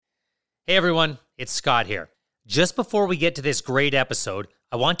Hey everyone, it's Scott here. Just before we get to this great episode,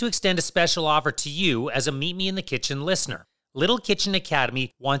 I want to extend a special offer to you as a Meet Me in the Kitchen listener. Little Kitchen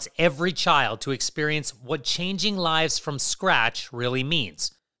Academy wants every child to experience what changing lives from scratch really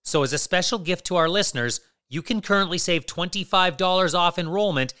means. So as a special gift to our listeners, you can currently save $25 off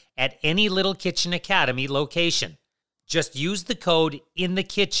enrollment at any Little Kitchen Academy location. Just use the code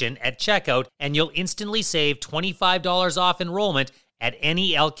INTHEKITCHEN at checkout and you'll instantly save $25 off enrollment at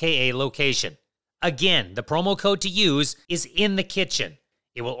any LKA location. Again, the promo code to use is INTHEKITCHEN.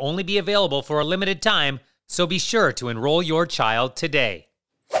 It will only be available for a limited time, so be sure to enroll your child today.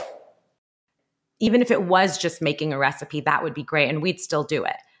 Even if it was just making a recipe, that would be great, and we'd still do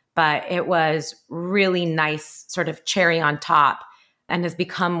it. But it was really nice, sort of cherry on top, and has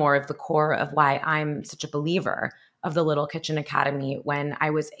become more of the core of why I'm such a believer of the Little Kitchen Academy, when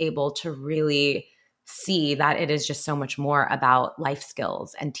I was able to really see that it is just so much more about life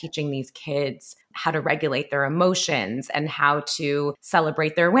skills and teaching these kids how to regulate their emotions and how to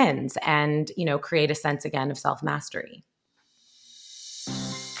celebrate their wins and, create a sense again of self-mastery.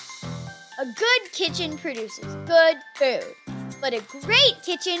 A good kitchen produces good food, but a great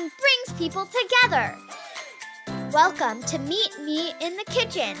kitchen brings people together. Welcome to Meet Me in the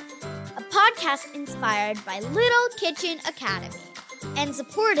Kitchen, a podcast inspired by Little Kitchen Academy and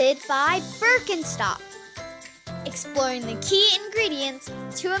supported by Birkenstock, exploring the key ingredients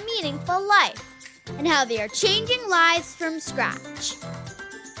to a meaningful life and how they are changing lives from scratch.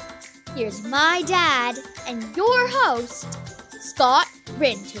 Here's my dad and your host, Scott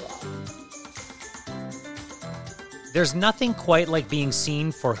Rintoul. There's nothing quite like being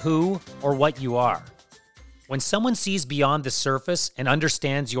seen for who or what you are. When someone sees beyond the surface and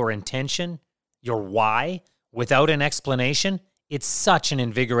understands your intention, your why, without an explanation, it's such an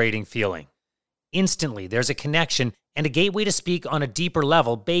invigorating feeling. Instantly, there's a connection and a gateway to speak on a deeper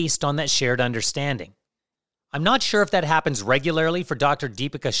level based on that shared understanding. I'm not sure if that happens regularly for Dr.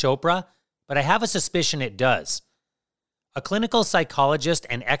 Deepika Chopra, but I have a suspicion it does. A clinical psychologist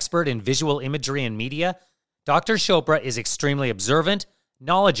and expert in visual imagery and media, Dr. Chopra is extremely observant,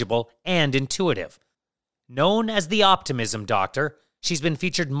 knowledgeable, and intuitive. Known as the Optimism Doctor, she's been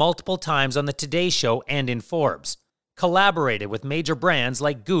featured multiple times on the Today Show and in Forbes, collaborated with major brands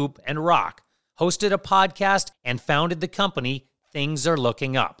like Goop and Rock, hosted a podcast, and founded the company Things Are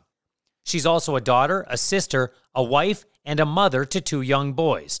Looking Up. She's also a daughter, a sister, a wife, and a mother to 2 young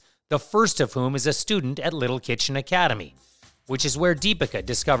boys, the first of whom is a student at Little Kitchen Academy, which is where Deepika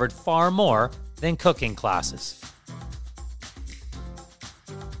discovered far more than cooking classes.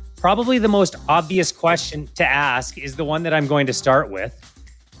 Probably the most obvious question to ask is the one that I'm going to start with.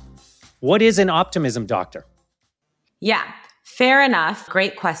 What is an optimism doctor? Yeah, fair enough.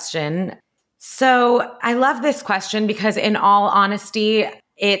 Great question. So I love this question because, in all honesty,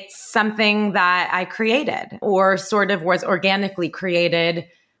 it's something that I created or sort of was organically created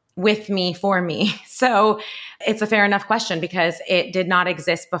with me, for me. So it's a fair enough question because it did not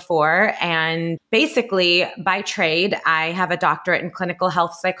exist before. And basically, by trade, I have a doctorate in clinical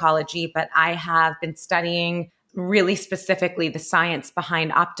health psychology, but I have been studying really specifically the science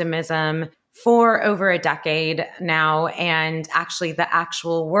behind optimism for over a decade now. And actually the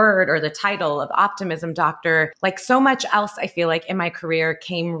actual word or the title of Optimism Doctor, like so much else, I feel like in my career,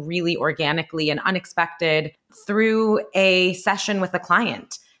 came really organically and unexpected through a session with a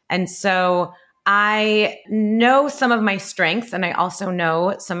client. And so I know some of my strengths and I also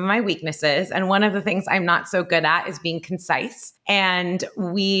know some of my weaknesses. And one of the things I'm not so good at is being concise. And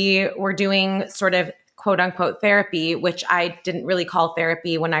we were doing sort of quote unquote therapy, which I didn't really call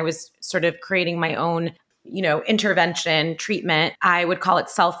therapy when I was sort of creating my own, intervention, treatment. I would call it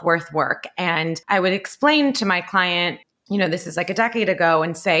self-worth work. And I would explain to my client, this is like a decade ago,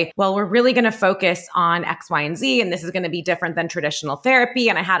 and say, well, we're really going to focus on X, Y, and Z, and this is going to be different than traditional therapy.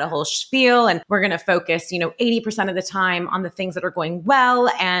 And I had a whole spiel, and we're going to focus, 80% of the time on the things that are going well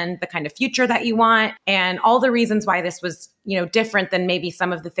and the kind of future that you want, and all the reasons why this was, different than maybe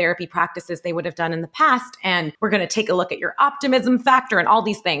some of the therapy practices they would have done in the past. And we're going to take a look at your optimism factor and all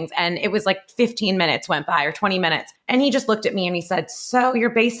these things. And it was like 15 minutes went by or 20 minutes. And he just looked at me and he said, so you're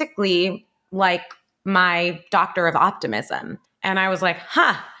basically like my doctor of optimism. And I was like,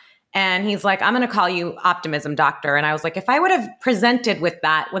 huh. And he's like, I'm going to call you Optimism Doctor. And I was like, if I would have presented with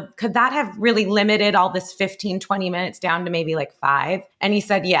that, could that have really limited all this 15, 20 minutes down to maybe like 5? And he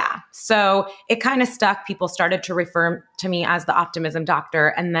said, yeah. So it kind of stuck. People started to refer to me as the Optimism Doctor.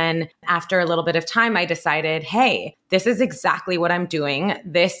 And then after a little bit of time, I decided, hey, this is exactly what I'm doing.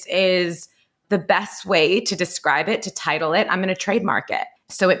 This is the best way to describe it, to title it. I'm going to trademark it.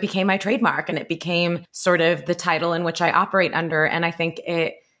 So it became my trademark and it became sort of the title in which I operate under. And I think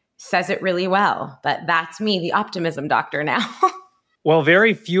it says it really well. But that's me, the optimism doctor now. Well,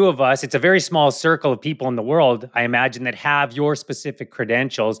 very few of us, it's a very small circle of people in the world, I imagine, that have your specific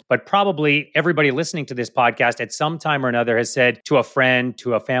credentials. But probably everybody listening to this podcast at some time or another has said to a friend,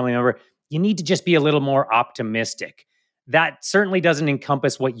 to a family member, you need to just be a little more optimistic. That certainly doesn't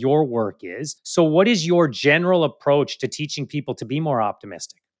encompass what your work is. So what is your general approach to teaching people to be more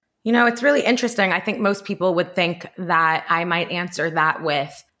optimistic? It's really interesting. I think most people would think that I might answer that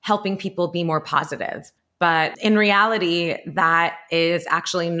with helping people be more positive. But in reality, that is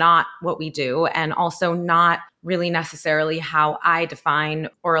actually not what we do, and also not really necessarily how I define,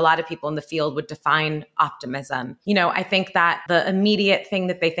 or a lot of people in the field would define, optimism. I think that the immediate thing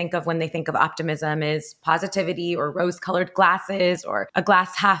that they think of when they think of optimism is positivity or rose-colored glasses or a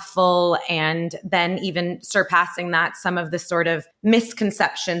glass half full. And then even surpassing that, some of the sort of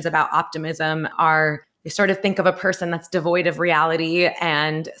misconceptions about optimism are they sort of think of a person that's devoid of reality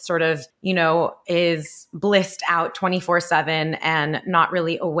and sort of, is blissed out 24/7 and not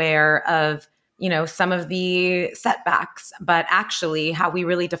really aware of, some of the setbacks. But actually, how we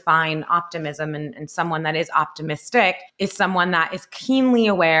really define optimism and someone that is optimistic is someone that is keenly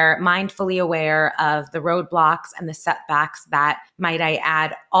aware, mindfully aware of the roadblocks and the setbacks that, might I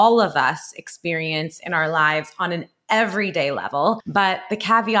add, all of us experience in our lives on an everyday level. But the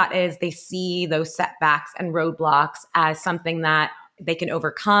caveat is they see those setbacks and roadblocks as something that they can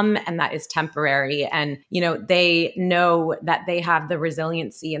overcome and that is temporary. And, they know that they have the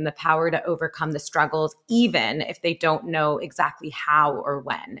resiliency and the power to overcome the struggles, even if they don't know exactly how or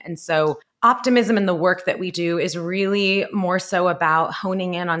when. And so optimism in the work that we do is really more so about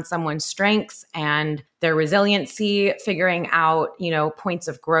honing in on someone's strengths and their resiliency, figuring out, points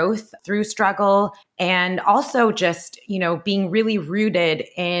of growth through struggle, and also just, being really rooted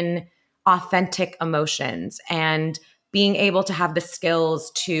in authentic emotions and being able to have the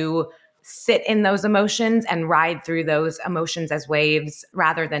skills to sit in those emotions and ride through those emotions as waves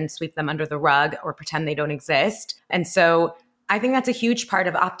rather than sweep them under the rug or pretend they don't exist. And so I think that's a huge part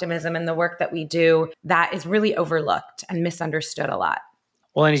of optimism and the work that we do that is really overlooked and misunderstood a lot.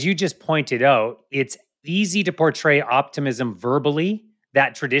 Well, and as you just pointed out, it's easy to portray optimism verbally,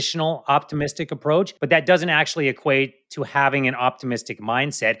 that traditional optimistic approach, but that doesn't actually equate to having an optimistic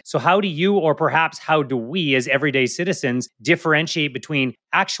mindset. So how do you, or perhaps how do we as everyday citizens, differentiate between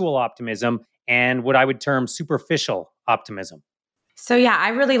actual optimism and what I would term superficial optimism? So yeah, I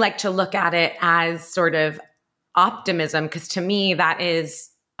really like to look at it as sort of optimism, because to me, that is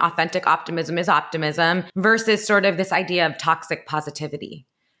authentic optimism is optimism versus sort of this idea of toxic positivity.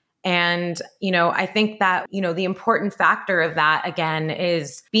 And, I think that, the important factor of that, again,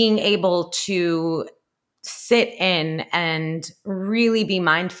 is being able to sit in and really be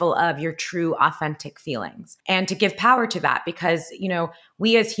mindful of your true authentic feelings and to give power to that because,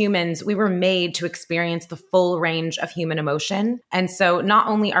 we as humans, we were made to experience the full range of human emotion. And so not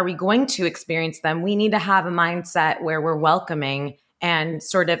only are we going to experience them, we need to have a mindset where we're welcoming and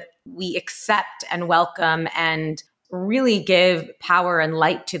sort of we accept and welcome and really give power and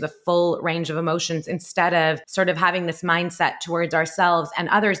light to the full range of emotions instead of sort of having this mindset towards ourselves and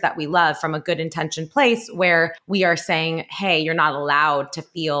others that we love from a good intention place where we are saying, hey, you're not allowed to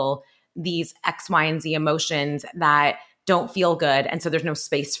feel these X, Y, and Z emotions that don't feel good. And so there's no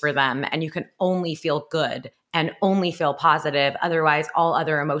space for them. And you can only feel good and only feel positive. Otherwise, all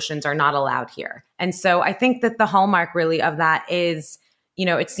other emotions are not allowed here. And so I think that the hallmark really of that is,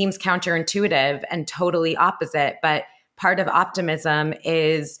 it seems counterintuitive and totally opposite, but part of optimism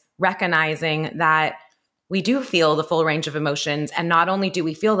is recognizing that we do feel the full range of emotions. And not only do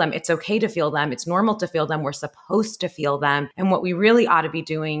we feel them, it's okay to feel them. It's normal to feel them. We're supposed to feel them. And what we really ought to be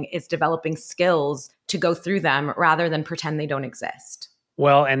doing is developing skills to go through them rather than pretend they don't exist.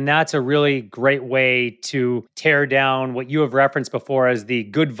 Well, and that's a really great way to tear down what you have referenced before as the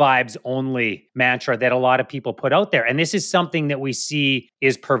good vibes only mantra that a lot of people put out there. And this is something that we see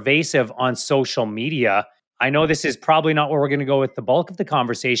is pervasive on social media. I know this is probably not where we're going to go with the bulk of the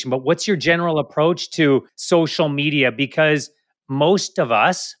conversation, but what's your general approach to social media? Because most of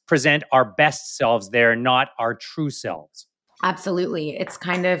us present our best selves there, not our true selves. Absolutely. It's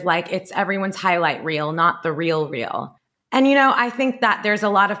kind of like it's everyone's highlight reel, not the real reel. And, I think that there's a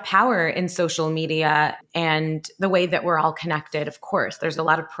lot of power in social media and the way that we're all connected. Of course, there's a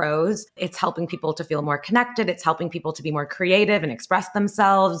lot of pros. It's helping people to feel more connected. It's helping people to be more creative and express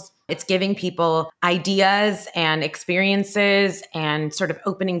themselves. It's giving people ideas and experiences and sort of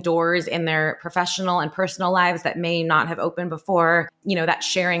opening doors in their professional and personal lives that may not have opened before. That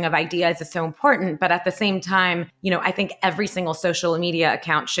sharing of ideas is so important. But at the same time, I think every single social media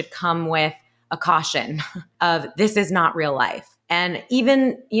account should come with a caution of this is not real life. And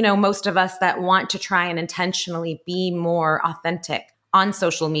even, most of us that want to try and intentionally be more authentic on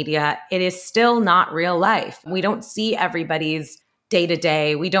social media, it is still not real life. We don't see everybody's day to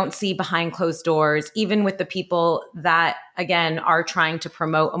day. We don't see behind closed doors, even with the people that, again, are trying to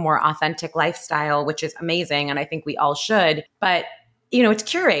promote a more authentic lifestyle, which is amazing. And I think we all should. But, it's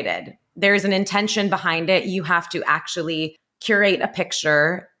curated. There's an intention behind it. You have to actually curate a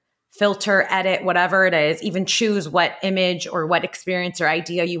picture, filter, edit, whatever it is, even choose what image or what experience or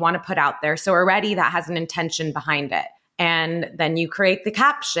idea you want to put out there. So already that has an intention behind it. And then you create the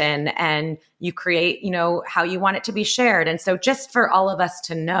caption and you create, how you want it to be shared. And so just for all of us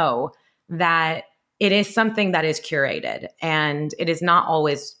to know that it is something that is curated and it is not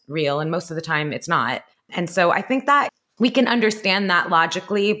always real. And most of the time it's not. And so I think that we can understand that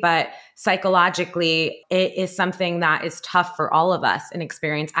logically, but psychologically, it is something that is tough for all of us in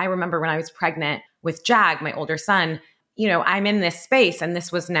experience. I remember when I was pregnant with Jag, my older son, I'm in this space, and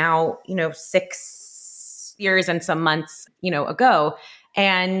this was now, 6 years and some months, ago.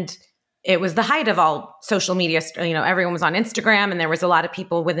 And it was the height of all social media. Everyone was on Instagram, and there was a lot of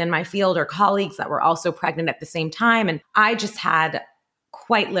people within my field or colleagues that were also pregnant at the same time. And I just had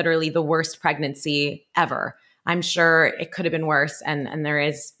quite literally the worst pregnancy ever. I'm sure it could have been worse. And there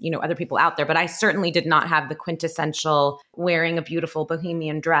is, other people out there, but I certainly did not have the quintessential wearing a beautiful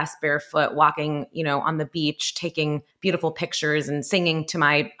bohemian dress, barefoot, walking, on the beach, taking beautiful pictures and singing to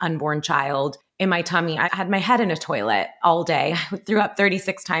my unborn child in my tummy. I had my head in a toilet all day. I threw up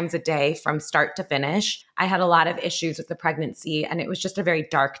 36 times a day from start to finish. I had a lot of issues with the pregnancy, and it was just a very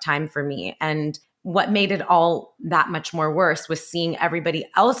dark time for me. And what made it all that much more worse was seeing everybody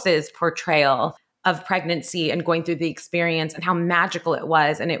else's portrayal of pregnancy and going through the experience and how magical it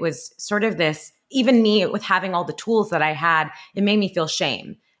was. And it was sort of this, even me with having all the tools that I had, it made me feel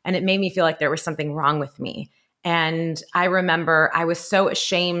shame. And it made me feel like there was something wrong with me. And I remember I was so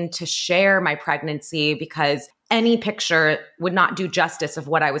ashamed to share my pregnancy because any picture would not do justice of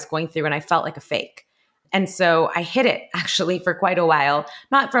what I was going through. And I felt like a fake. And so I hid it actually for quite a while,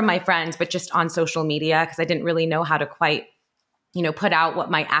 not from my friends, but just on social media, because I didn't really know how to quite put out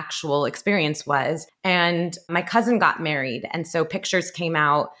what my actual experience was. And my cousin got married. And so pictures came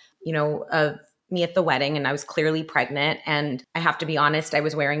out, of me at the wedding, and I was clearly pregnant. And I have to be honest, I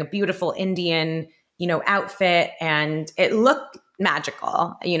was wearing a beautiful Indian, outfit, and it looked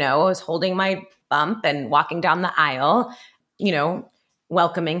magical. I was holding my bump and walking down the aisle,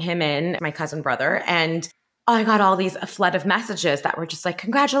 welcoming him in, my cousin brother. And I got all these a flood of messages that were just like,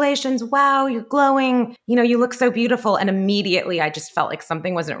 congratulations, wow, you're glowing, you look so beautiful. And immediately I just felt like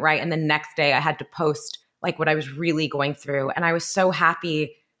something wasn't right. And the next day I had to post like what I was really going through. And I was so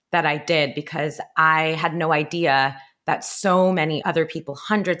happy that I did, because I had no idea that so many other people,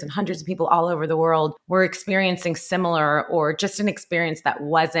 hundreds and hundreds of people all over the world, were experiencing similar or just an experience that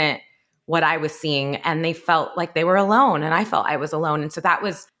wasn't what I was seeing. And they felt like they were alone, and I felt I was alone. And so that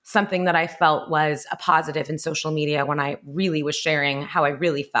was something that I felt was a positive in social media, when I really was sharing how I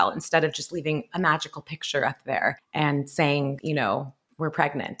really felt, instead of just leaving a magical picture up there and saying, we're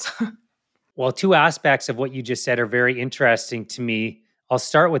pregnant. Well, two aspects of what you just said are very interesting to me. I'll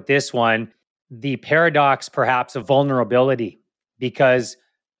start with this one, the paradox perhaps of vulnerability, because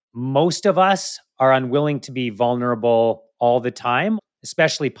most of us are unwilling to be vulnerable all the time,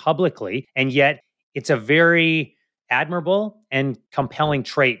 especially publicly. And yet it's a very admirable and compelling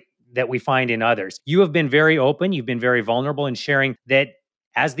trait that we find in others. You have been very open. You've been very vulnerable in sharing that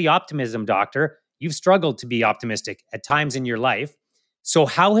as the Optimism Doctor, you've struggled to be optimistic at times in your life. So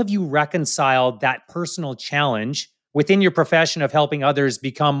how have you reconciled that personal challenge within your profession of helping others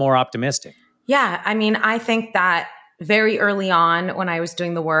become more optimistic? Yeah, I think that very early on when I was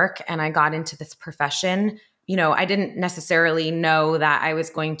doing the work and I got into this profession, I didn't necessarily know that I was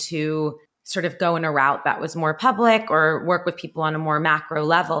going to sort of go in a route that was more public or work with people on a more macro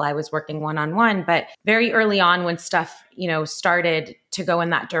level. I was working one-on-one, but very early on when stuff, started to go in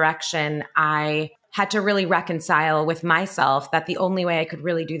that direction, I had to really reconcile with myself that the only way I could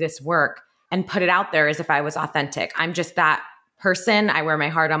really do this work and put it out there is if I was authentic. I'm just that person. I wear my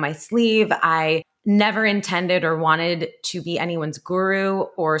heart on my sleeve. I never intended or wanted to be anyone's guru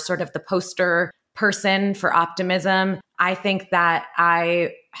or sort of the poster person for optimism. I think that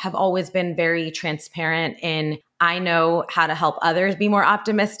I have always been very transparent in I know how to help others be more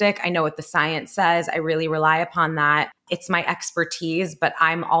optimistic. I know what the science says. I really rely upon that. It's my expertise, but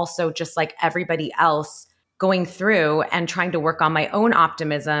I'm also just like everybody else going through and trying to work on my own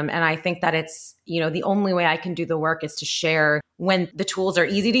optimism. And I think that it's, the only way I can do the work is to share when the tools are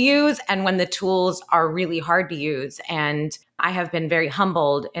easy to use and when the tools are really hard to use. And I have been very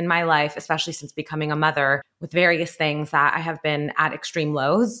humbled in my life, especially since becoming a mother, with various things that I have been at extreme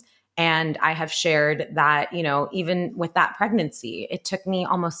lows. And I have shared that, even with that pregnancy, it took me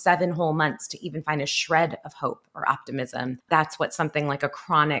almost 7 whole months to even find a shred of hope or optimism. That's what something like a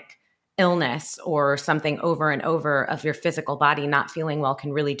chronic illness or something over and over of your physical body not feeling well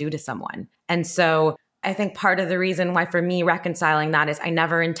can really do to someone. And so I think part of the reason why for me reconciling that is I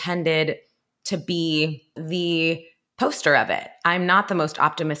never intended to be the poster of it. I'm not the most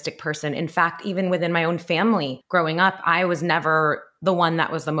optimistic person. In fact, even within my own family growing up, I was never the one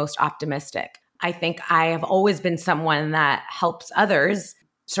that was the most optimistic. I think I have always been someone that helps others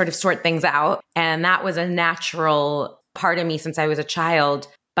sort of sort things out. And that was a natural part of me since I was a child.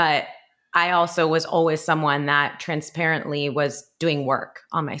 But I also was always someone that transparently was doing work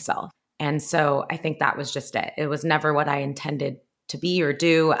on myself. And so I think that was just it. It was never what I intended to be or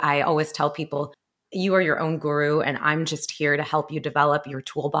do. I always tell people, you are your own guru, and I'm just here to help you develop your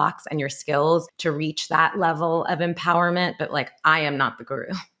toolbox and your skills to reach that level of empowerment. But I am not the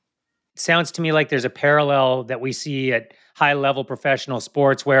guru. Sounds to me like there's a parallel that we see at high level professional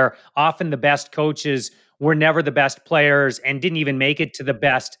sports where often the best coaches were never the best players and didn't even make it to the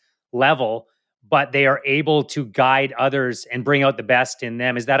best level, but they are able to guide others and bring out the best in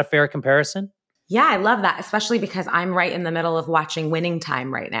them. Is that a fair comparison? Yeah, I love that, especially because I'm right in the middle of watching Winning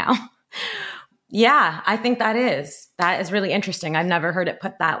Time right now. Yeah, I think that is really interesting. I've never heard it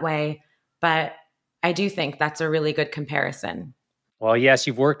put that way, but I do think that's a really good comparison. Well, yes,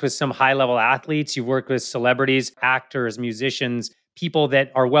 you've worked with some high-level athletes, you've worked with celebrities, actors, musicians, people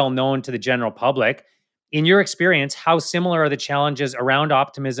that are well known to the general public. In your experience, how similar are the challenges around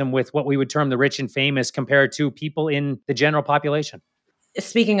optimism with what we would term the rich and famous compared to people in the general population?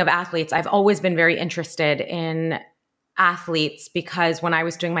 Speaking of athletes, I've always been very interested in athletes because when I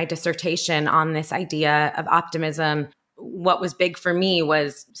was doing my dissertation on this idea of optimism, what was big for me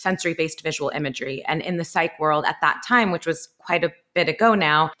was sensory-based visual imagery. And in the psych world at that time, which was quite a bit ago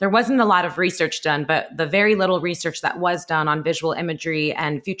now, there wasn't a lot of research done, but the very little research that was done on visual imagery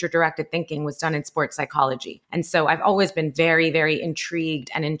and future-directed thinking was done in sports psychology. And so I've always been very, very intrigued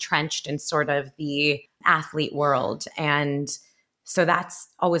and entrenched in sort of the athlete world. And so that's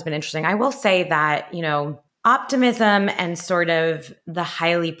always been interesting. I will say that, optimism and sort of the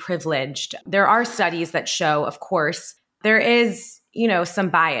highly privileged, there are studies that show, of course, there is, some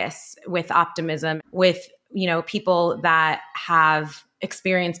bias with optimism with, people that have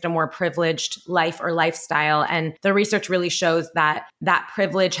experienced a more privileged life or lifestyle. And the research really shows that that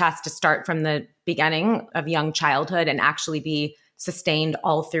privilege has to start from the beginning of young childhood and actually be sustained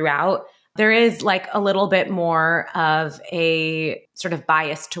all throughout. There is a little bit more of a sort of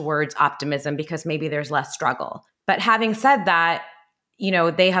bias towards optimism because maybe there's less struggle. But having said that,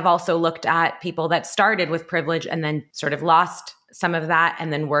 they have also looked at people that started with privilege and then sort of lost some of that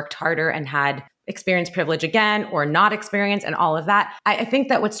and then worked harder and had experienced privilege again or not experienced and all of that. I think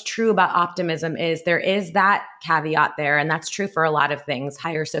that what's true about optimism is there is that caveat there, and that's true for a lot of things,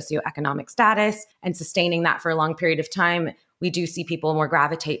 higher socioeconomic status and sustaining that for a long period of time. We do see people more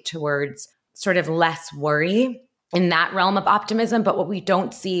gravitate towards sort of less worry in that realm of optimism. But what we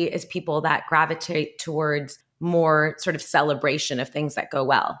don't see is people that gravitate towards more sort of celebration of things that go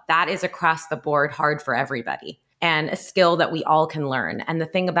well. That is across the board hard for everybody and a skill that we all can learn. And the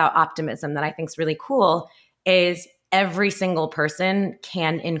thing about optimism that I think is really cool is every single person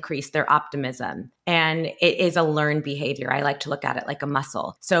can increase their optimism. And it is a learned behavior. I like to look at it like a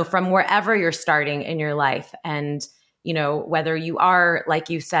muscle. So from wherever you're starting in your life and whether you are, like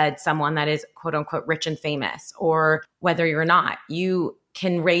you said, someone that is quote unquote rich and famous, or whether you're not, you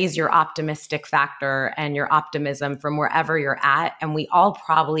can raise your optimistic factor and your optimism from wherever you're at. And we all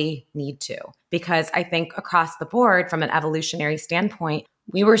probably need to, because I think across the board, from an evolutionary standpoint,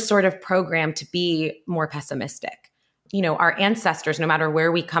 we were sort of programmed to be more pessimistic. Our ancestors, no matter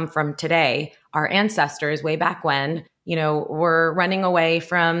where we come from today, our ancestors way back when, were running away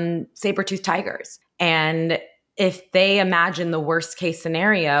from saber-toothed tigers. And if they imagine the worst case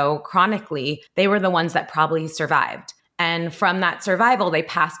scenario chronically, they were the ones that probably survived. And from that survival, they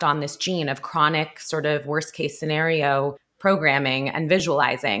passed on this gene of chronic sort of worst case scenario programming and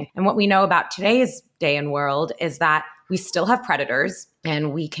visualizing. And what we know about today's day and world is that we still have predators,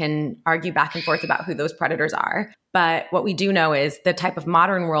 and we can argue back and forth about who those predators are. But what we do know is the type of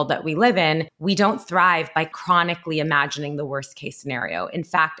modern world that we live in, we don't thrive by chronically imagining the worst case scenario. In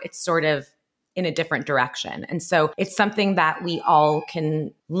fact, it's sort of in a different direction. And so it's something that we all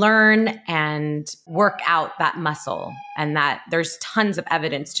can learn and work out that muscle, and that there's tons of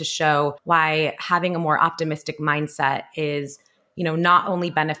evidence to show why having a more optimistic mindset is, not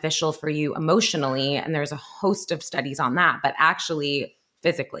only beneficial for you emotionally, and there's a host of studies on that, but actually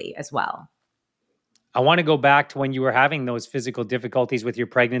physically as well. I want to go back to when you were having those physical difficulties with your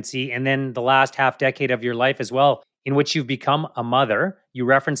pregnancy, and then the last half decade of your life as well, in which you've become a mother. You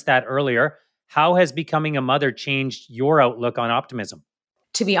referenced that earlier. How has becoming a mother changed your outlook on optimism?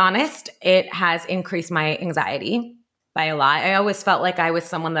 To be honest, it has increased my anxiety by a lot. I always felt like I was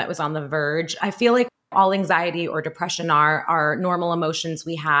someone that was on the verge. I feel like all anxiety or depression are normal emotions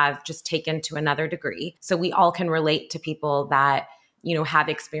we have, just taken to another degree. So we all can relate to people that, have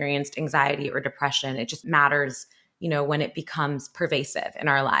experienced anxiety or depression. It just matters, when it becomes pervasive in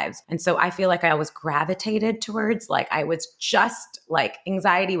our lives. And so I feel like I always gravitated towards, I was just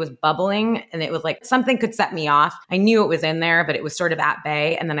anxiety was bubbling, and it was like something could set me off. I knew it was in there, but it was sort of at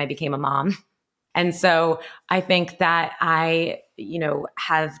bay. And then I became a mom. And so I think that I,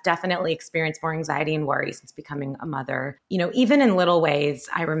 have definitely experienced more anxiety and worry since becoming a mother. Even in little ways,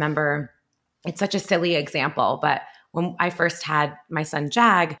 I remember, it's such a silly example, but when I first had my son,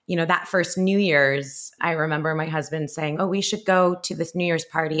 Jag, that first New Year's, I remember my husband saying, oh, we should go to this New Year's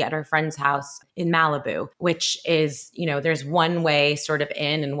party at our friend's house in Malibu, which is, there's one way sort of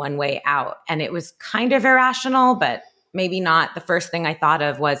in and one way out. And it was kind of irrational, but maybe not. The first thing I thought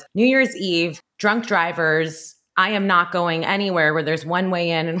of was New Year's Eve, drunk drivers. I am not going anywhere where there's one way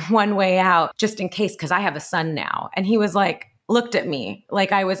in and one way out, just in case, because I have a son now. And he was looked at me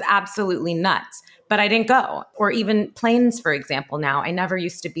like I was absolutely nuts. But I didn't go. Or even planes, for example, now. I never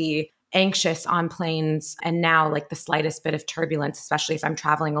used to be anxious on planes. And now, the slightest bit of turbulence, especially if I'm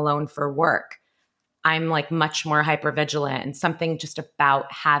traveling alone for work, I'm much more hypervigilant. And something just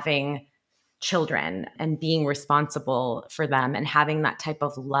about having children and being responsible for them and having that type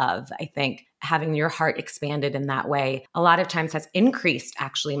of love, I think having your heart expanded in that way a lot of times has increased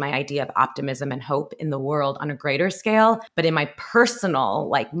actually my idea of optimism and hope in the world on a greater scale. But in my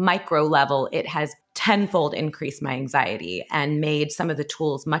personal, micro level, it has tenfold increased my anxiety and made some of the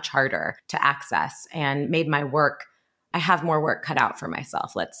tools much harder to access and made my work, I have more work cut out for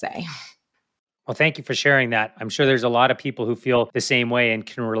myself, let's say. Well, thank you for sharing that. I'm sure there's a lot of people who feel the same way and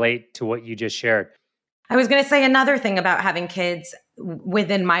can relate to what you just shared. I was going to say another thing about having kids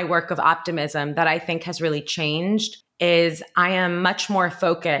within my work of optimism that I think has really changed is I am much more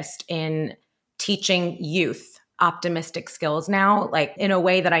focused in teaching youth optimistic skills now, in a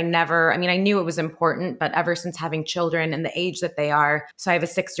way that I knew it was important, but ever since having children and the age that they are, so I have a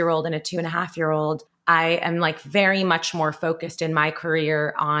 6-year-old and a 2.5-year-old, I am very much more focused in my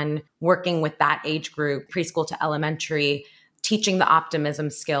career on working with that age group, preschool to elementary, teaching the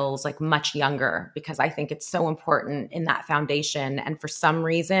optimism skills much younger, because I think it's so important in that foundation. And for some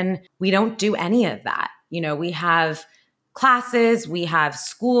reason, we don't do any of that. We have classes, we have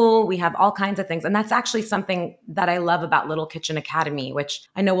school, we have all kinds of things. And that's actually something that I love about Little Kitchen Academy, which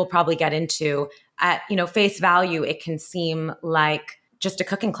I know we'll probably get into. At, face value, it can seem like just a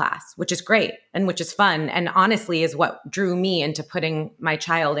cooking class, which is great and which is fun. And honestly is what drew me into putting my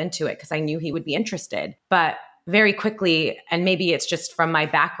child into it, because I knew he would be interested. But very quickly, and maybe it's just from my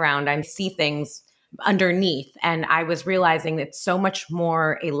background, I see things underneath. And I was realizing it's so much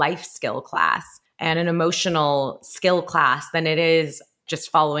more a life skill class and an emotional skill class than it is just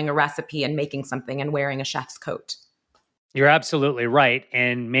following a recipe and making something and wearing a chef's coat. You're absolutely right.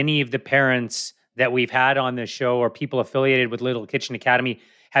 And many of the parents that we've had on this show or people affiliated with Little Kitchen Academy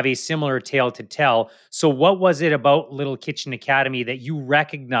have a similar tale to tell. So what was it about Little Kitchen Academy that you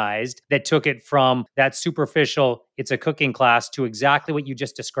recognized that took it from that superficial, it's a cooking class, to exactly what you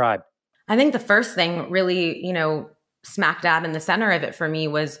just described? I think the first thing really, smack dab in the center of it for me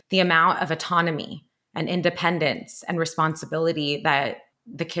was the amount of autonomy and independence and responsibility that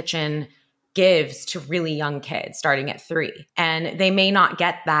the kitchen gives to really young kids starting at 3. And they may not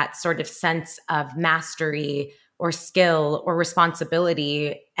get that sort of sense of mastery or skill or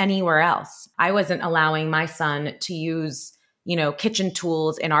responsibility anywhere else. I wasn't allowing my son to use, kitchen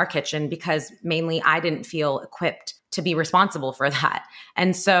tools in our kitchen because mainly I didn't feel equipped to be responsible for that.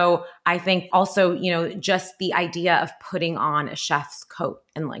 And so I think also, just the idea of putting on a chef's coat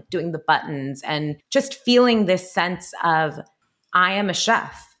and doing the buttons and just feeling this sense of I am a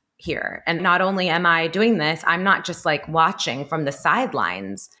chef here. And not only am I doing this, I'm not just watching from the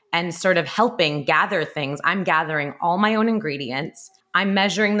sidelines and sort of helping gather things. I'm gathering all my own ingredients. I'm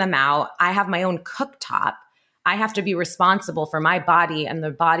measuring them out. I have my own cooktop. I have to be responsible for my body and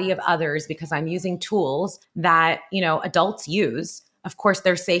the body of others because I'm using tools that, adults use, of course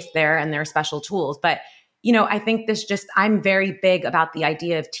they're safe there and there are special tools. But, I think I'm very big about the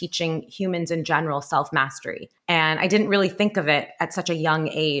idea of teaching humans in general self-mastery. And I didn't really think of it at such a young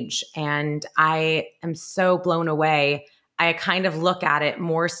age. And I am so blown away. I kind of look at it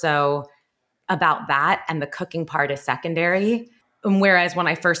more so about that, and the cooking part is secondary. And whereas when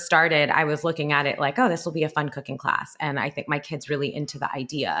I first started, I was looking at it like, oh, this will be a fun cooking class. And I think my kid's really into the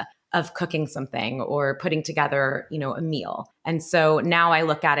idea of cooking something or putting together, a meal. And so now I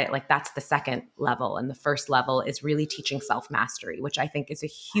look at it like that's the second level. And the first level is really teaching self-mastery, which I think is a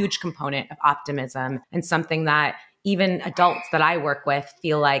huge component of optimism and something that even adults that I work with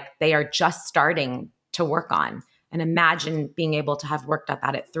feel like they are just starting to work on. And imagine being able to have worked at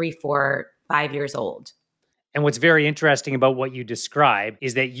that at 3, 4, 5 years old. And what's very interesting about what you describe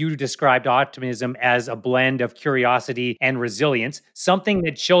is that you described optimism as a blend of curiosity and resilience, something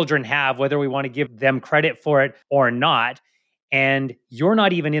that children have, whether we want to give them credit for it or not. And you're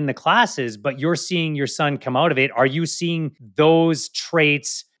not even in the classes, but you're seeing your son come out of it. Are you seeing those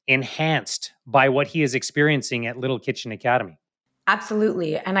traits enhanced by what he is experiencing at Little Kitchen Academy?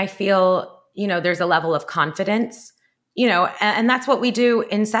 Absolutely. And I feel, there's a level of confidence, and that's what we do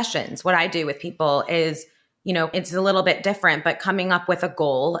in sessions. What I do with people is, it's a little bit different, but coming up with a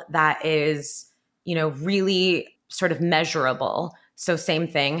goal that is, really sort of measurable. So same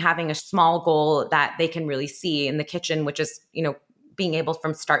thing, having a small goal that they can really see in the kitchen, which is, being able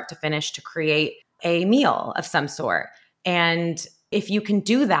from start to finish to create a meal of some sort. And if you can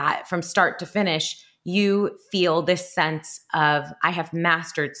do that from start to finish, you feel this sense of, I have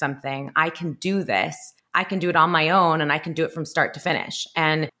mastered something. I can do this. I can do it on my own, and I can do it from start to finish.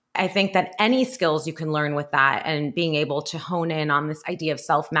 And I think that any skills you can learn with that and being able to hone in on this idea of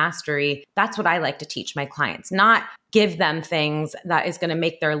self-mastery, that's what I like to teach my clients. Not give them things that is going to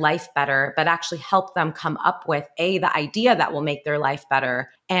make their life better, but actually help them come up with the idea that will make their life better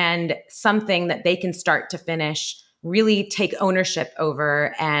and something that they can start to finish really take ownership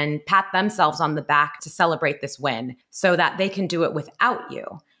over and pat themselves on the back to celebrate this win so that they can do it without you.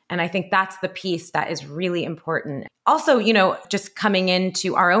 And I think that's the piece that is really important. Also, just coming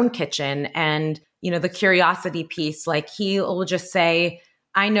into our own kitchen and, the curiosity piece, like he will just say,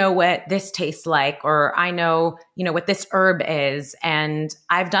 I know what this tastes like, or I know, what this herb is, and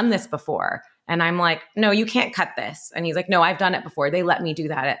I've done this before. And I'm like, no, you can't cut this. And he's like, no, I've done it before. They let me do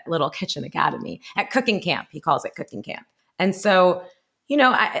that at Little Kitchen Academy, at cooking camp. He calls it cooking camp. And so,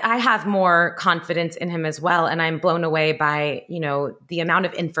 I have more confidence in him as well. And I'm blown away by, the amount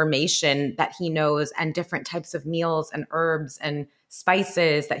of information that he knows and different types of meals and herbs and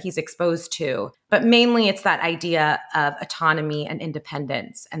spices that he's exposed to. But mainly it's that idea of autonomy and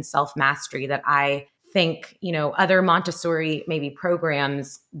independence and self-mastery that I think, other Montessori maybe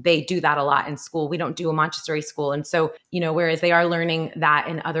programs, they do that a lot in school. We don't do a Montessori school. And so, whereas they are learning that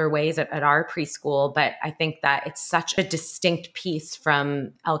in other ways at our preschool, but I think that it's such a distinct piece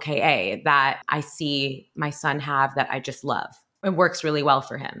from LKA that I see my son have that I just love. It works really well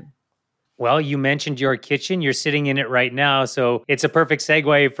for him. Well, you mentioned your kitchen. You're sitting in it right now. So it's a perfect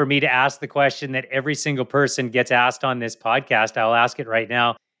segue for me to ask the question that every single person gets asked on this podcast. I'll ask it right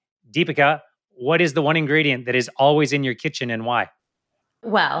now. Deepika, what is the one ingredient that is always in your kitchen and why?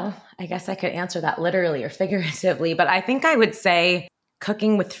 Well, I guess I could answer that literally or figuratively, but I think I would say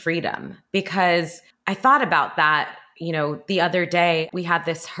cooking with freedom, because I thought about that, the other day. We had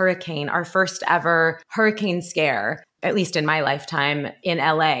this hurricane, our first ever hurricane scare, at least in my lifetime, in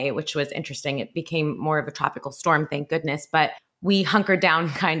LA, which was interesting. It became more of a tropical storm, thank goodness. But we hunkered down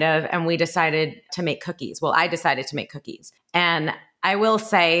kind of, and we decided to make cookies. Well, I decided to make cookies. And I will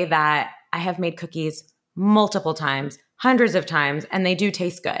say that I have made cookies multiple times, hundreds of times, and they do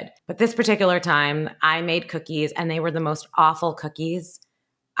taste good. But this particular time, I made cookies, and they were the most awful cookies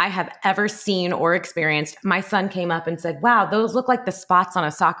I have ever seen or experienced. My son came up and said, wow, those look like the spots on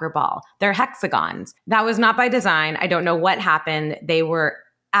a soccer ball. They're hexagons. That was not by design. I don't know what happened. They were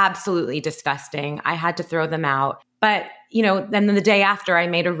absolutely disgusting. I had to throw them out. But, then the day after, I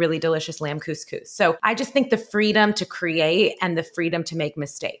made a really delicious lamb couscous. So I just think the freedom to create and the freedom to make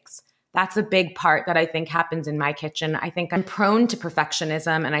mistakes. That's a big part that I think happens in my kitchen. I think I'm prone to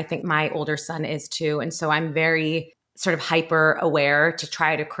perfectionism, and I think my older son is too. And so I'm very sort of hyper aware to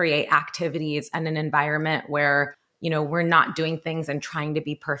try to create activities and an environment where, we're not doing things and trying to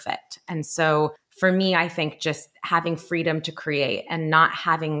be perfect. And so for me, I think just having freedom to create and not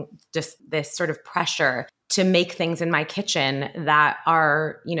having just this sort of pressure to make things in my kitchen that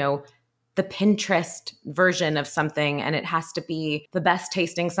are, the Pinterest version of something and it has to be the best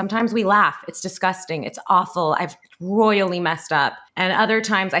tasting. Sometimes we laugh. It's disgusting. It's awful. I've royally messed up. And other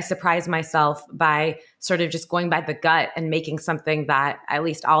times I surprise myself by sort of just going by the gut and making something that, at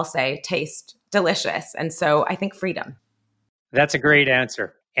least I'll say, tastes delicious. And so I think freedom. That's a great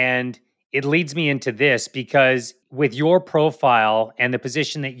answer. And it leads me into this because with your profile and the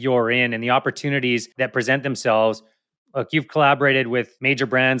position that you're in and the opportunities that present themselves, look, you've collaborated with major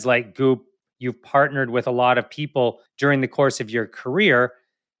brands like Goop. You've partnered with a lot of people during the course of your career.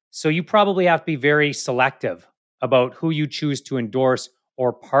 So you probably have to be very selective about who you choose to endorse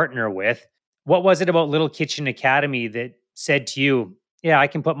or partner with. What was it about Little Kitchen Academy that said to you, yeah, I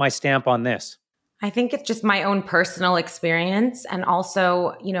can put my stamp on this? I think it's just my own personal experience. And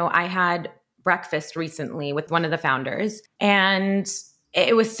also, I had breakfast recently with one of the founders, and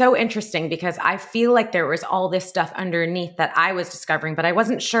it was so interesting because I feel like there was all this stuff underneath that I was discovering, but I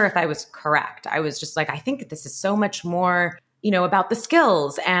wasn't sure if I was correct. I was just like, I think this is so much more, about the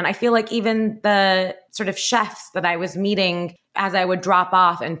skills. And I feel like even the sort of chefs that I was meeting as I would drop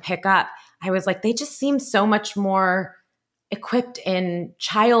off and pick up, I was like, they just seem so much more equipped in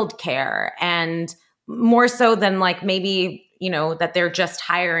childcare and more so than like maybe, that they're just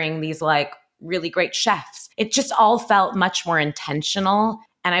hiring these like really great chefs. It just all felt much more intentional.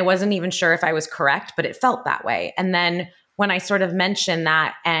 And I wasn't even sure if I was correct, but it felt that way. And then when I sort of mentioned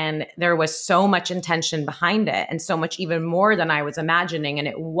that, and there was so much intention behind it and so much even more than I was imagining, and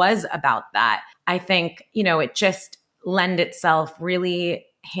it was about that, I think, it just lend itself really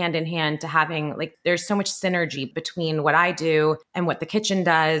hand in hand to having like, there's so much synergy between what I do and what the kitchen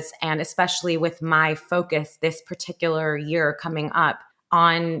does. And especially with my focus this particular year coming up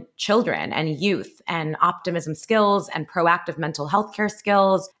on children and youth and optimism skills and proactive mental health care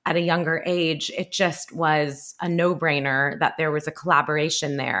skills at a younger age, it just was a no-brainer that there was a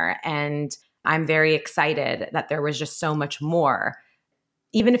collaboration there. And I'm very excited that there was just so much more.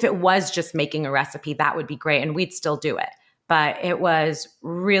 Even if it was just making a recipe, that would be great and we'd still do it. But it was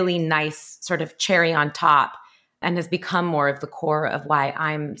really nice sort of cherry on top and has become more of the core of why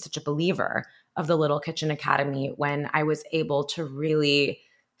I'm such a believer of the Little Kitchen Academy, when I was able to really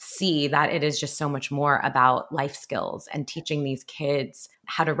see that it is just so much more about life skills and teaching these kids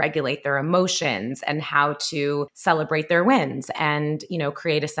how to regulate their emotions and how to celebrate their wins and,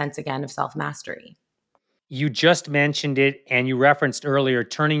 create a sense again of self-mastery. You just mentioned it and you referenced earlier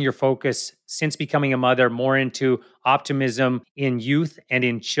turning your focus since becoming a mother more into optimism in youth and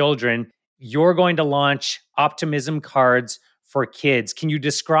in children. You're going to launch Optimism cards for kids. Can you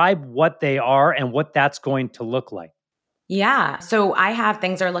describe what they are and what that's going to look like? Yeah. So I have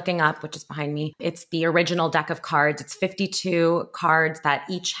Things Are Looking Up, which is behind me. It's the original deck of cards. It's 52 cards that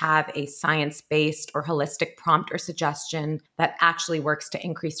each have a science-based or holistic prompt or suggestion that actually works to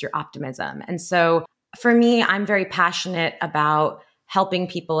increase your optimism. And so for me, I'm very passionate about helping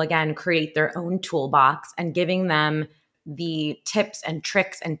people, again, create their own toolbox and giving them the tips and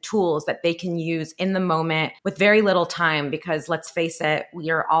tricks and tools that they can use in the moment with very little time, because let's face it, we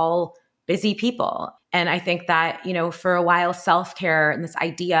are all busy people. And I think that, for a while, self-care and this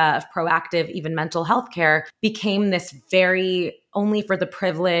idea of proactive, even mental health care became this very only for the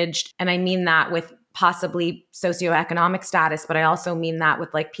privileged. And I mean that with possibly socioeconomic status, but I also mean that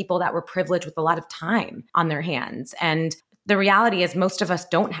with like people that were privileged with a lot of time on their hands. And the reality is most of us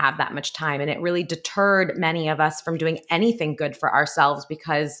don't have that much time. And it really deterred many of us from doing anything good for ourselves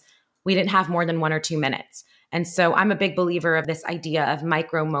because we didn't have more than 1 or 2 minutes. And so I'm a big believer of this idea of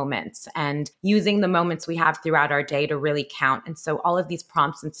micro moments and using the moments we have throughout our day to really count. And so all of these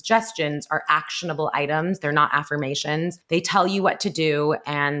prompts and suggestions are actionable items. They're not affirmations. They tell you what to do,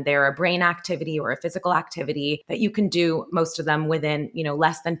 and they're a brain activity or a physical activity that you can do, most of them within,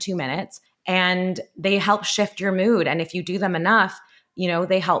 less than 2 minutes. And they help shift your mood. And if you do them enough,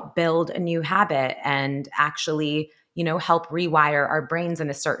 they help build a new habit and actually help rewire our brains in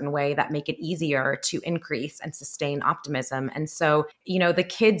a certain way that make it easier to increase and sustain optimism. And so, the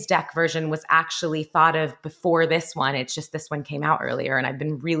kids deck version was actually thought of before this one. It's just this one came out earlier, and I've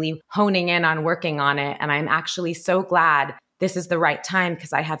been really honing in on working on it. And I'm actually so glad this is the right time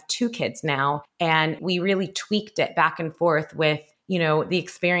because I have 2 kids now, and we really tweaked it back and forth with, the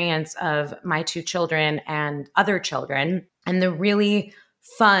experience of my 2 children and other children. And the really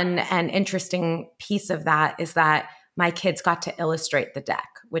fun and interesting piece of that is that my kids got to illustrate the deck,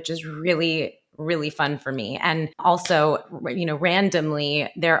 which is really, really fun for me. And also,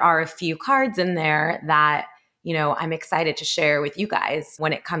 randomly, there are a few cards in there that, I'm excited to share with you guys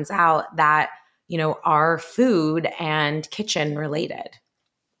when it comes out that, are food and kitchen related.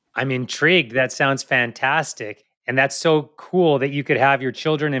 I'm intrigued. That sounds fantastic. And that's so cool that you could have your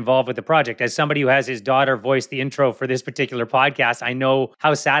children involved with the project. As somebody who has his daughter voice the intro for this particular podcast, I know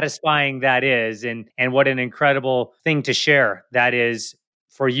how satisfying that is and what an incredible thing to share that is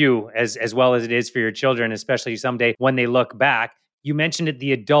for you as well as it is for your children, especially someday when they look back. You mentioned it,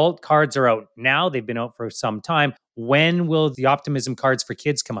 the adult cards are out now. They've been out for some time. When will the Optimism cards for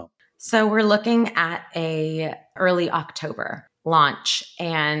kids come out? So we're looking at a early October launch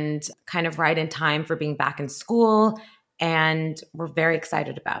and kind of right in time for being back in school. And we're very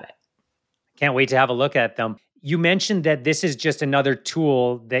excited about it. Can't wait to have a look at them. You mentioned that this is just another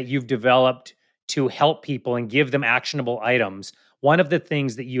tool that you've developed to help people and give them actionable items. One of the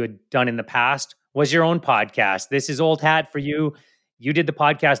things that you had done in the past was your own podcast. This is old hat for you. You did the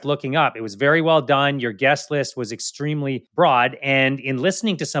podcast Looking Up. It was very well done. Your guest list was extremely broad. And in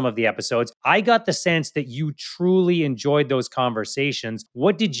listening to some of the episodes, I got the sense that you truly enjoyed those conversations.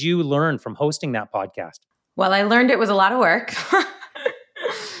 What did you learn from hosting that podcast? Well, I learned it was a lot of work,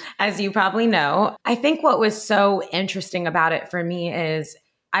 as you probably know. I think what was so interesting about it for me is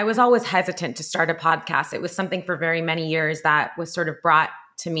I was always hesitant to start a podcast. It was something for very many years that was sort of brought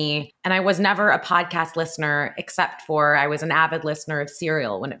to me. And I was never a podcast listener, except for I was an avid listener of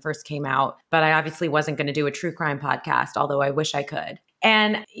Serial when it first came out. But I obviously wasn't going to do a true crime podcast, although I wish I could.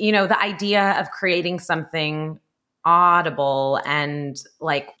 And, the idea of creating something audible and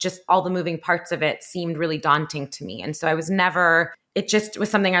like just all the moving parts of it seemed really daunting to me. And so it just was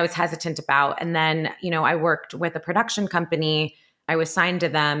something I was hesitant about. And then, I worked with a production company. I was signed to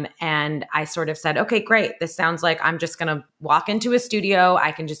them and I sort of said, okay, great. This sounds like I'm just going to walk into a studio.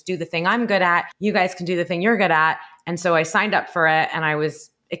 I can just do the thing I'm good at. You guys can do the thing you're good at. And so I signed up for it and I was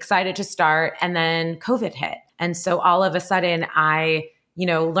excited to start. And then COVID hit. And so all of a sudden I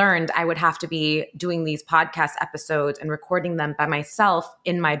learned I would have to be doing these podcast episodes and recording them by myself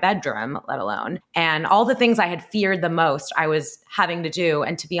in my bedroom, let alone. And all the things I had feared the most, I was having to do.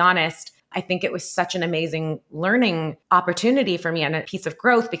 And to be honest, I think it was such an amazing learning opportunity for me and a piece of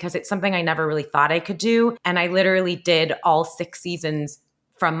growth because it's something I never really thought I could do. And I literally did all 6 seasons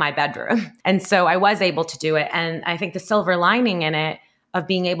from my bedroom. And so I was able to do it. And I think the silver lining in it of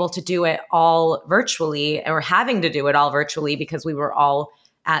being able to do it all virtually or having to do it all virtually because we were all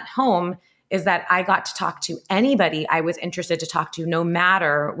at home is that I got to talk to anybody I was interested to talk to, no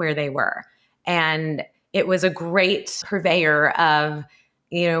matter where they were. And it was a great purveyor of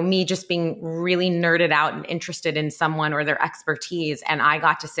me just being really nerded out and interested in someone or their expertise. And I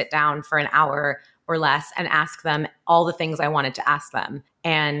got to sit down for an hour or less and ask them all the things I wanted to ask them.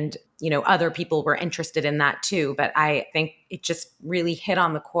 And, other people were interested in that too. But I think it just really hit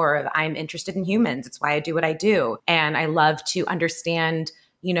on the core of I'm interested in humans. It's why I do what I do. And I love to understand,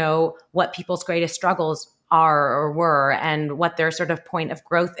 what people's greatest struggles are or were and what their sort of point of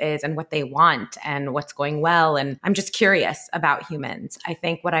growth is and what they want and what's going well. And I'm just curious about humans. I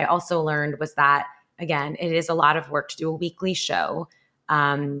think what I also learned was that, again, it is a lot of work to do a weekly show.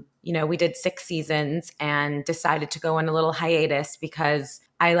 We did 6 seasons and decided to go on a little hiatus because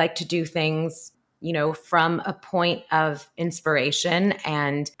I like to do things, from a point of inspiration.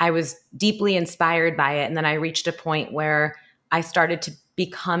 And I was deeply inspired by it. And then I reached a point where I started to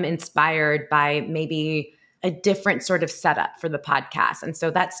become inspired by maybe a different sort of setup for the podcast. And so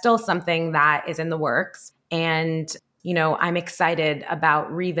that's still something that is in the works. And, I'm excited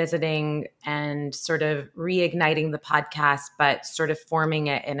about revisiting and sort of reigniting the podcast, but sort of forming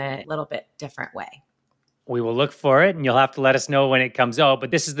it in a little bit different way. We will look for it and you'll have to let us know when it comes out. But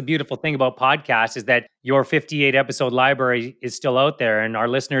this is the beautiful thing about podcasts is that your 58 episode library is still out there and our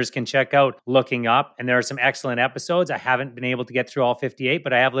listeners can check out Looking Up. And there are some excellent episodes. I haven't been able to get through all 58,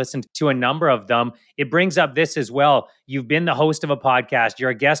 but I have listened to a number of them. It brings up this as well. You've been the host of a podcast.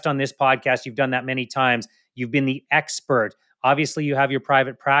 You're a guest on this podcast. You've done that many times. You've been the expert. Obviously, you have your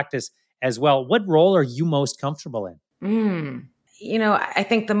private practice as well. What role are you most comfortable in? I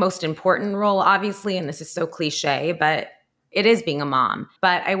think the most important role, obviously, and this is so cliche, but it is being a mom.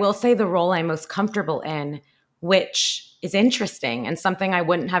 But I will say the role I'm most comfortable in, which is interesting and something I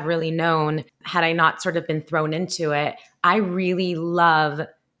wouldn't have really known had I not sort of been thrown into it. I really love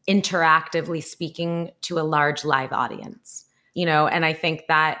interactively speaking to a large live audience, and I think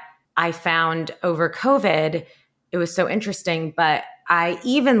that I found over COVID, it was so interesting, but I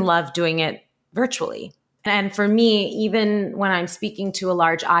even love doing it virtually. And for me, even when I'm speaking to a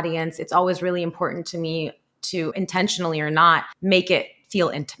large audience, it's always really important to me to intentionally or not make it feel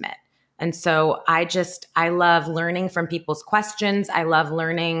intimate. And so I love learning from people's questions. I love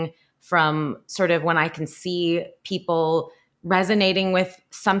learning from sort of when I can see people resonating with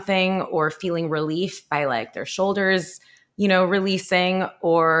something or feeling relief by like their shoulders releasing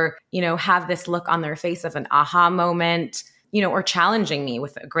or, have this look on their face of an aha moment, or challenging me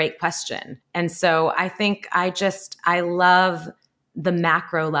with a great question. And so I think I love the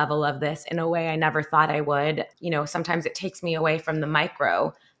macro level of this in a way I never thought I would. Sometimes it takes me away from the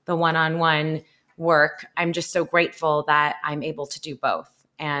micro, the one-on-one work. I'm just so grateful that I'm able to do both.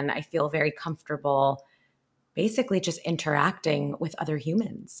 And I feel very comfortable basically just interacting with other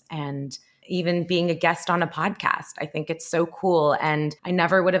humans and even being a guest on a podcast. I think it's so cool. And I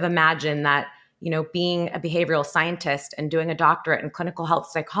never would have imagined that, being a behavioral scientist and doing a doctorate in clinical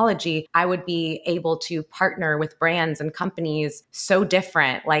health psychology, I would be able to partner with brands and companies so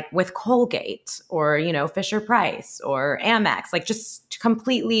different, like with Colgate or, Fisher Price or Amex, like just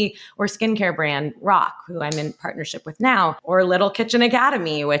completely, or skincare brand Rock, who I'm in partnership with now, or Little Kitchen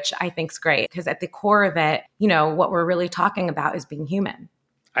Academy, which I think is great because at the core of it, what we're really talking about is being human.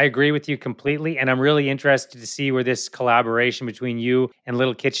 I agree with you completely. And I'm really interested to see where this collaboration between you and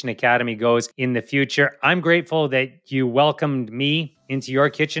Little Kitchen Academy goes in the future. I'm grateful that you welcomed me into your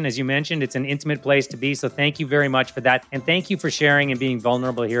kitchen. As you mentioned, it's an intimate place to be. So thank you very much for that. And thank you for sharing and being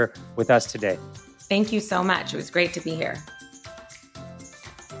vulnerable here with us today. Thank you so much. It was great to be here.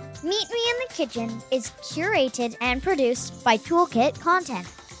 Meet Me in the Kitchen is curated and produced by Toolkit Content.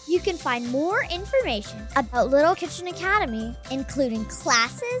 You can find more information about Little Kitchen Academy, including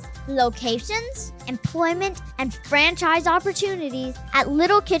classes, locations, employment, and franchise opportunities at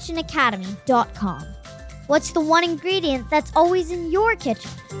littlekitchenacademy.com. What's the one ingredient that's always in your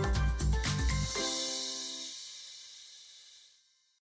kitchen?